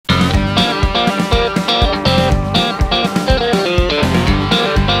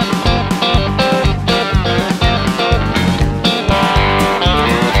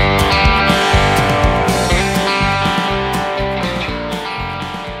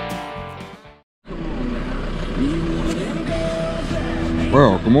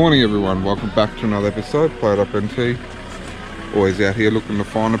Well, good morning everyone, welcome back to another episode, PUNT Ep10. Always out here looking to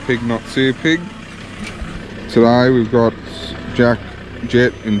find a pig, not see a pig. Today we've got Jack,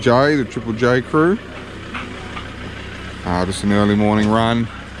 Jet and Jay, the Triple J crew. Just an early morning run.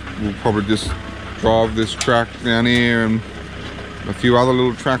 We'll probably just drive this track down here and a few other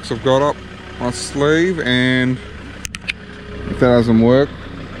little tracks I've got up my sleeve, and if that doesn't work,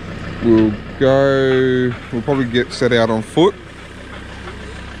 we'll probably get set out on foot.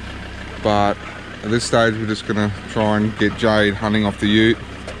 But at this stage we're just gonna try and get Jade hunting off the ute.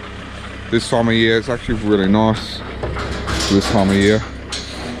 This time of year it's actually really nice for this time of year.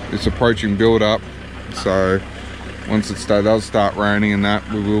 It's approaching build up, so once it does start raining and that,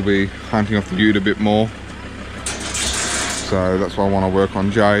 we will be hunting off the ute a bit more. So that's why I want to work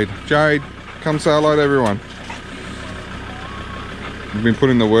on Jade. Jade, come say hello to everyone. We've been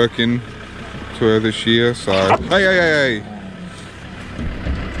putting the work in to her this year, so hey.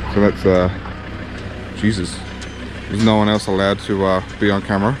 So that's Jesus, there's no one else allowed to be on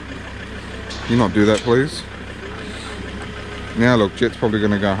camera. Can you not do that, please? Now look, Jet's probably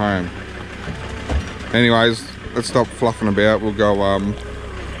gonna go home. Anyways, let's stop fluffing about. We'll go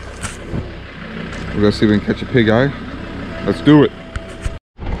see if we can catch a pig, eh? Let's do it.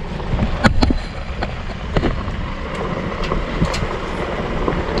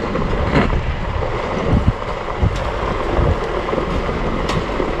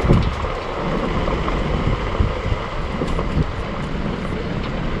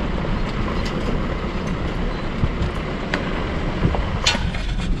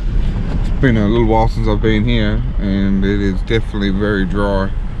 It's been a little while since I've been here and it is definitely very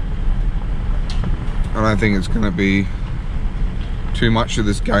dry. I don't think it's going to be too much of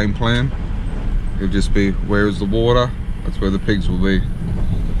this game plan. It'll just be, where is the water, that's where the pigs will be.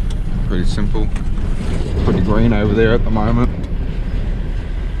 Pretty simple. Pretty green over there at the moment.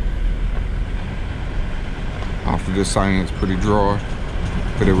 After just saying it's pretty dry,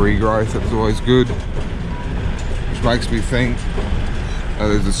 bit of regrowth, that's always good. Which makes me think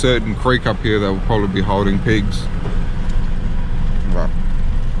there's a certain creek up here that will probably be holding pigs. But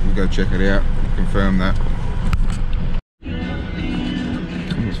we'll go check it out and confirm that.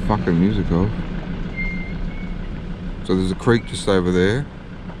 There's fucking music off. So there's a creek just over there.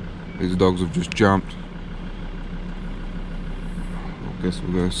 These dogs have just jumped. I guess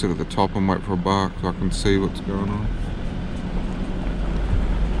we'll go sit at the top and wait for a bark so I can see what's going on.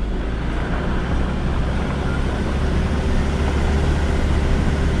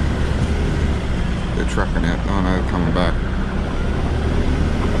 They're tracking out. Oh no, they're coming back.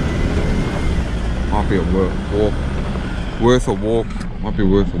 Might be worth a walk. Might be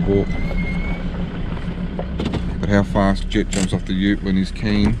worth a walk. But how fast Jet jumps off the ute when he's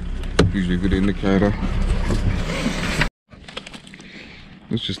keen, usually a good indicator.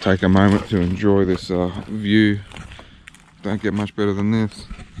 Let's just take a moment to enjoy this view. Don't get much better than this.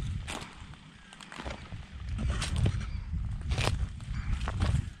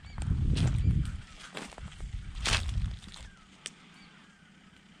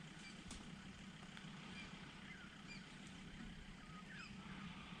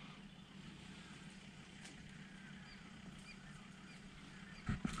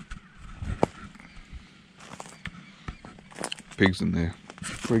 Pigs in there.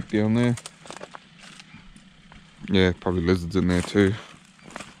 Creek down there. Yeah, probably lizards in there too.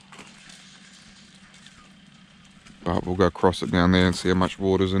 But we'll go cross it down there and see how much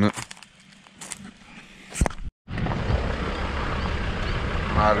water's in it. It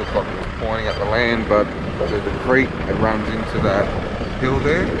looks like it's pointing at the land, but there's a creek that runs into that hill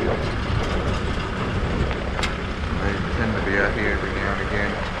there. They tend to be out here every now and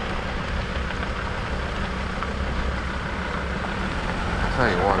again. Tell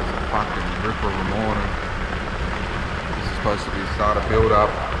you what, it's a fucking ripper of a morning. This is supposed to be start a build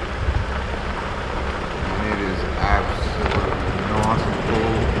up, and it is absolutely nice and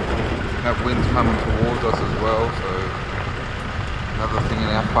cool. That wind's coming towards us as well, so another thing in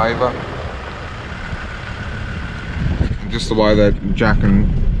our favour. And just the way that Jack and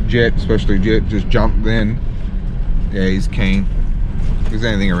Jet, especially Jet, just jumped then. Yeah, he's keen. If there's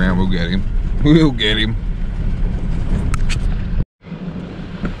anything around, we'll get him. We'll get him.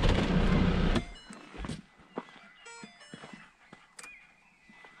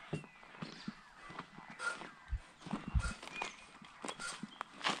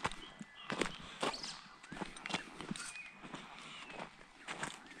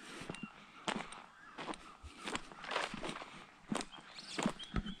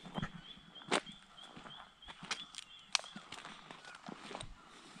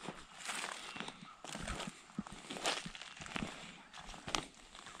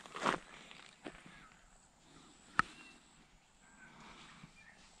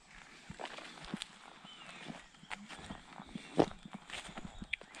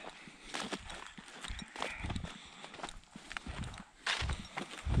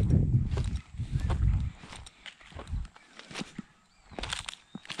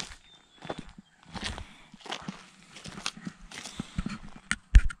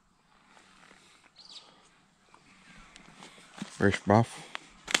 Fresh buff.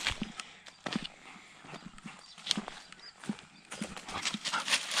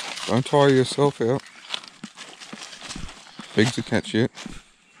 Don't tire yourself out. Pigs to catch yet.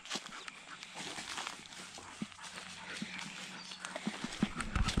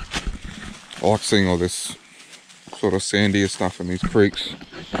 I like seeing all this sort of sandier stuff in these creeks.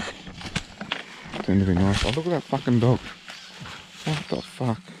 Tend to be nice. Oh, look at that fucking dog. What the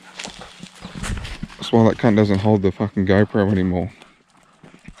fuck? That's why that cunt doesn't hold the fucking GoPro anymore.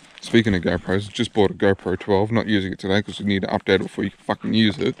 Speaking of GoPros, just bought a GoPro 12. Not using it today because you need to update it before you can fucking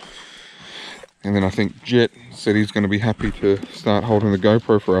use it. And then I think Jet said he's going to be happy to start holding the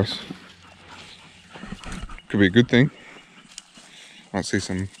GoPro for us. Could be a good thing. Might see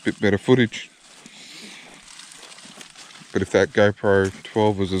some bit better footage. But if that GoPro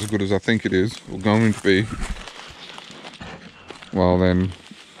 12 was as good as I think it is, or going to be, well then,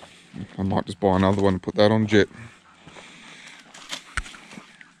 I might just buy another one and put that on Jet.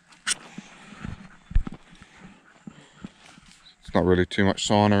 It's not really too much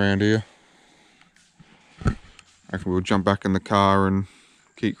sign around here. I reckon we'll jump back in the car and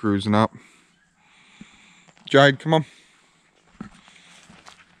keep cruising up. Jade, come on.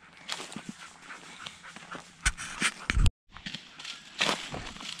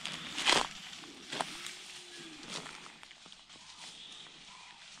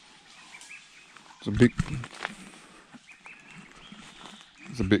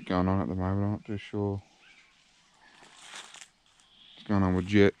 There's a bit going on at the moment. I'm not too sure what's going on with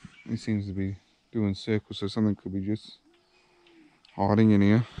Jet. He seems to be doing circles, so something could be just hiding in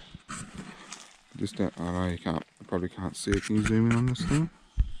here. Just don't, I know you can't, I probably can't see it. Can you zoom in on this thing?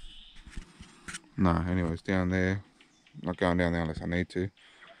 No, anyways, down there. I'm not going down there unless I need to.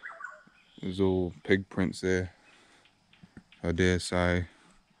 There's all pig prints there. I dare say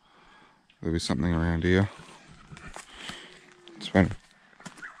there'll be something around here. Just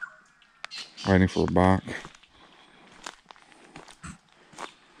waiting for a bark.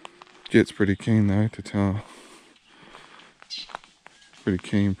 Jet's pretty keen though to tell. Pretty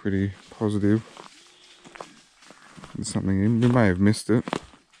keen, pretty positive. There's something in. We may have missed it.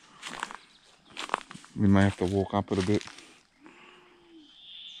 We may have to walk up it a bit.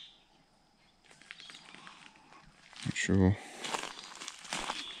 Not sure.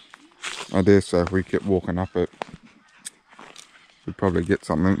 I dare say if we kept walking up it, we'd probably get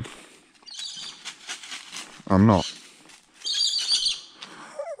something. I'm not. It's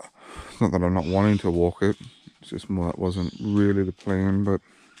not that I'm not wanting to walk it. It's just more that wasn't really the plan, but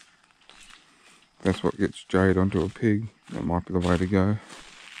that's what gets Jade onto a pig. That might be the way to go.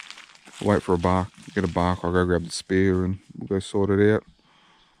 I'll wait for a bark. Get a bark, I'll go grab the spear and we'll go sort it out.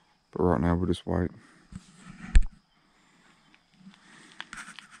 But right now we'll just wait.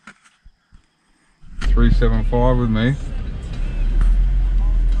 $3.75 with me.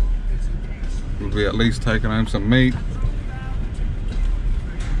 We'll be at least taking home some meat.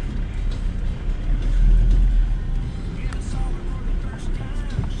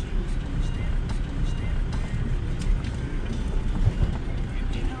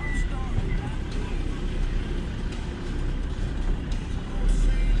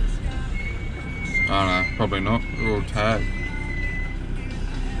 Oh no, probably not. They're all tagged.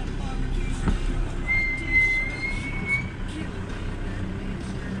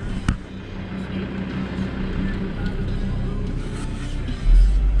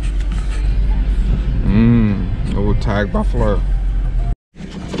 All tagged buffalo.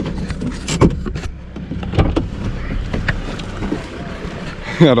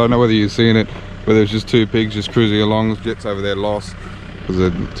 I don't know whether you've seen it, but there's just two pigs just cruising along. Jet's over there lost because they're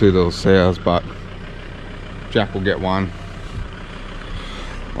two little sows, but Jack will get one.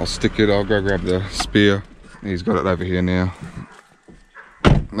 I'll stick it, I'll go grab the spear. He's got it over here now.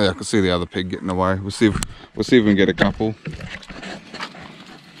 Yeah, I can see the other pig getting away. We'll see if we can get a couple.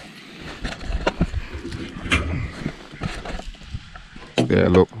 Yeah,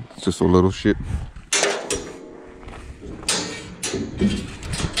 look, it's just a little shit.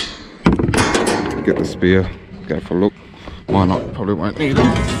 Get the spear, go for a look. Why not? Probably won't need it.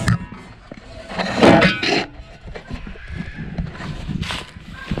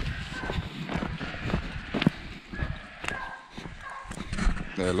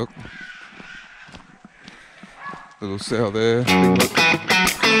 There, look. Little cell there. Over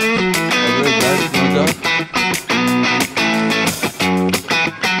there, guys. There we go.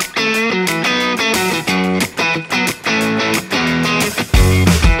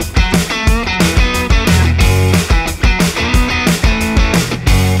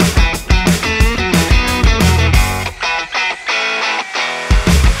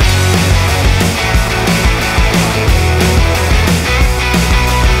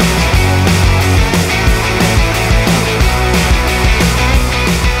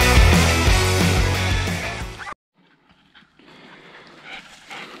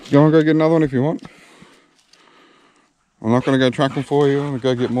 Go and go get another one if you want. I'm not going to go track them for you. I'm going to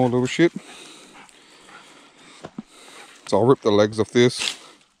go get more little shit. So I'll rip the legs off this.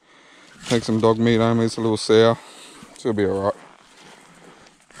 Take some dog meat home. It's a little sour. It'll be alright.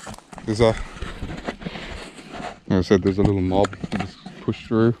 There's a, like I said, there's a little mob to just push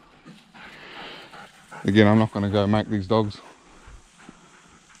through. Again, I'm not going to go make these dogs.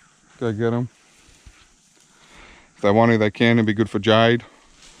 Go get them. If they want to, they can. It'd be good for Jade.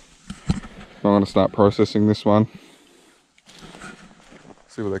 I'm going to start processing this one.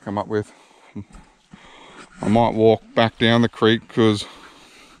 See what they come up with. I might walk back down the creek because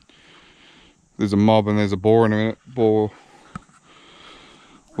there's a mob and there's a boar in a minute. Boar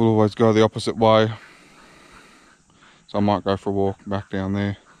will always go the opposite way. So I might go for a walk back down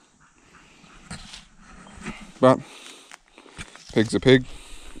there. But pig's a pig.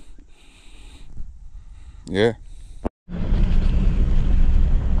 Yeah.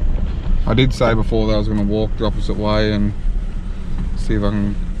 I did say before that I was going to walk the opposite way and see if I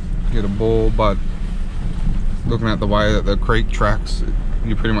can get a boar, but looking at the way that the creek tracks,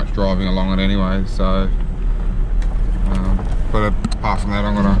 you're pretty much driving along it anyway, so but apart from that,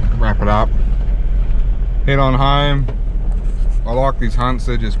 I'm going to wrap it up, head on home. I like these hunts,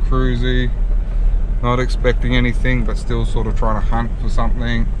 they're just cruisy, not expecting anything but still sort of trying to hunt for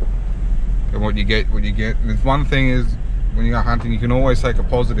something, and what you get. And there's one thing is, when you go hunting, you can always take a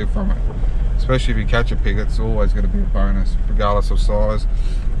positive from it, especially if you catch a pig. It's always going to be a bonus regardless of size.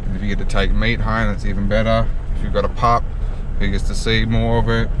 And if you get to take meat home, that's even better. If you've got a pup who gets to see more of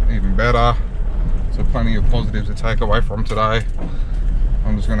it, even better. So plenty of positives to take away from today.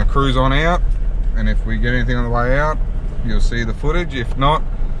 I'm just going to cruise on out, and if we get anything on the way out, you'll see the footage. If not,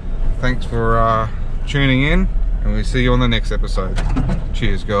 thanks for tuning in, and we'll see you on the next episode.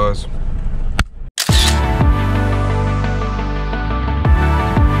 Cheers, guys.